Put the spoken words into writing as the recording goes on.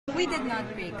We did not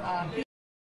break up.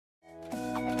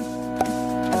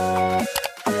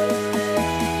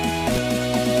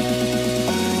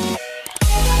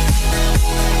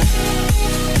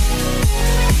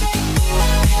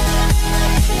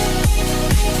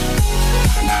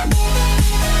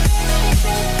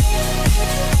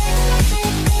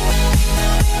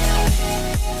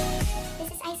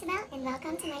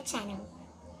 Welcome to my channel.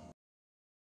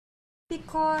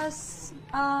 Because,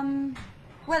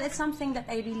 well, it's something that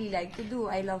I really like to do.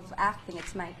 I love acting.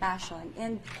 It's my passion.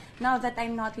 And now that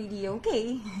I'm not really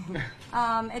okay,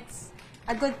 it's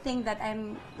a good thing that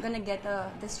I'm gonna get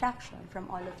a distraction from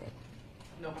all of it.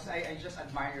 No, because I just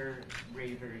admire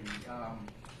bravery.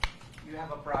 You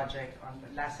have a project on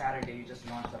last Saturday. You just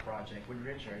launched a project with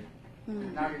Richard.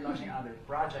 Now you're launching another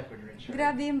project with Richard.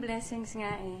 Grabe yung blessings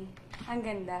nga eh. Ang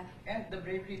ganda. And the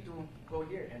bravery to go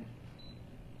here and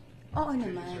Oo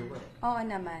naman. Oo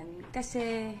naman.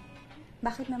 Kasi,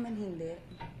 bakit naman hindi?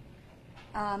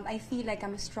 I feel like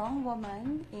I'm a strong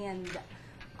woman and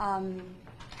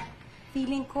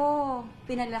feeling ko,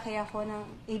 pinalaki ako ng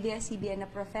ABS-CBN na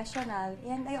professional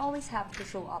and I always have to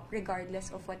show up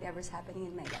regardless of whatever's happening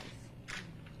in my life.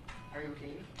 Are you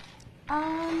okay?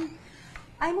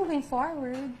 I'm moving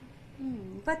forward.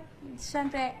 But,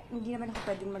 syempre, hindi naman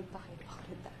ako pwedeng magpakita.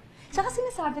 Tsaka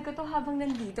sinasabi ko to habang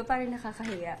nandito, parang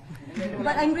nakakahiya.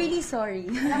 But I'm really sorry.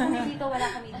 Wala kami dito, wala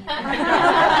kami dito.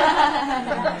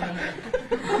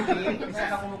 Okay, saan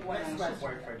ka kumukuha ng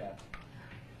support for that?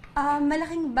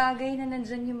 Malaking bagay na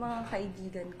nandyan yung mga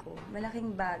kaibigan ko.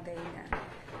 Malaking bagay na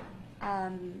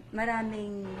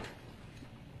maraming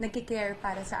nagkikare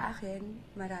para sa akin.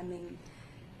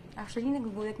 Actually,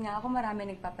 nagugulat nga ako,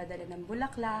 maraming nagpapadala ng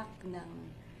bulaklak,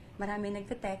 maraming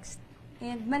nagte-text.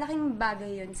 And malaking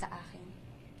bagay yun sa akin,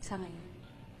 sa ngayon.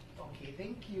 Okay,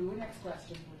 thank you. Next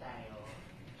question po tayo.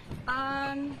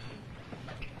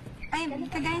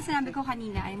 Kagaya sinabi ko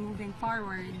kanina, I'm moving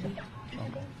forward.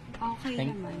 Okay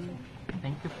naman.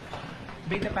 Thank you.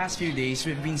 In the past few days,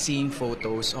 we've been seeing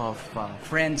photos of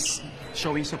friends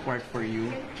showing support for you.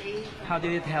 How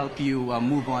did it help you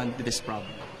move on to this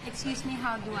problem? Excuse me,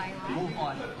 how do I Move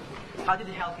on. How did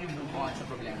it help you move on sa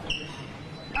problema?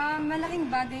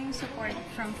 Malaking bagay yung support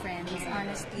from friends,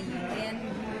 honestly. And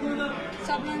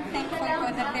sobrang thankful ko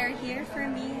that they're here for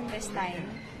me in this time.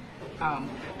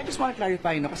 I just want to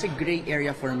clarify, no, kasi gray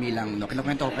area for me lang, no,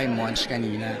 kinukwento ko kay Monch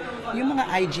kanina, yung mga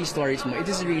IG stories mo, it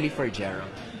is really for Gerald.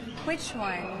 Which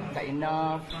one? The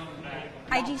enough,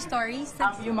 IG stories?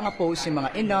 yung mga posts, yung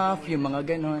mga enough, yung mga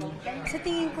ganon. Sa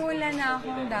tingin ko, wala na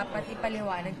akong dapat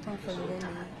ipaliwanag tungkol dun.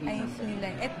 I feel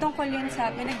like, tungkol yun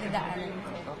sa pinagdadaanan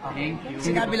ko. Thank you.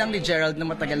 Sinabi lang ni Gerald na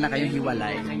matagal na kayong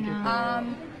hiwalay.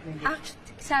 Actually,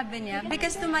 sabi niya,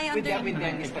 because to my With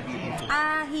Dennis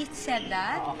Padilla. he said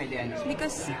that. Okay, Dennis.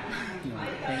 Because,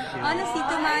 honestly,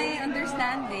 to my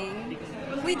understanding,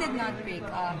 we did not break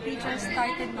up. He just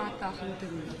started not talking to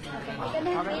me.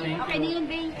 Okay na yun,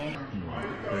 Bing.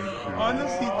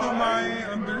 Honestly, to my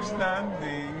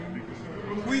understanding,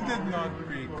 we did not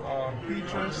break up. He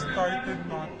just started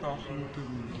not talking to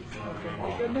me.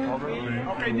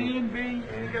 Okay na yun, Bing.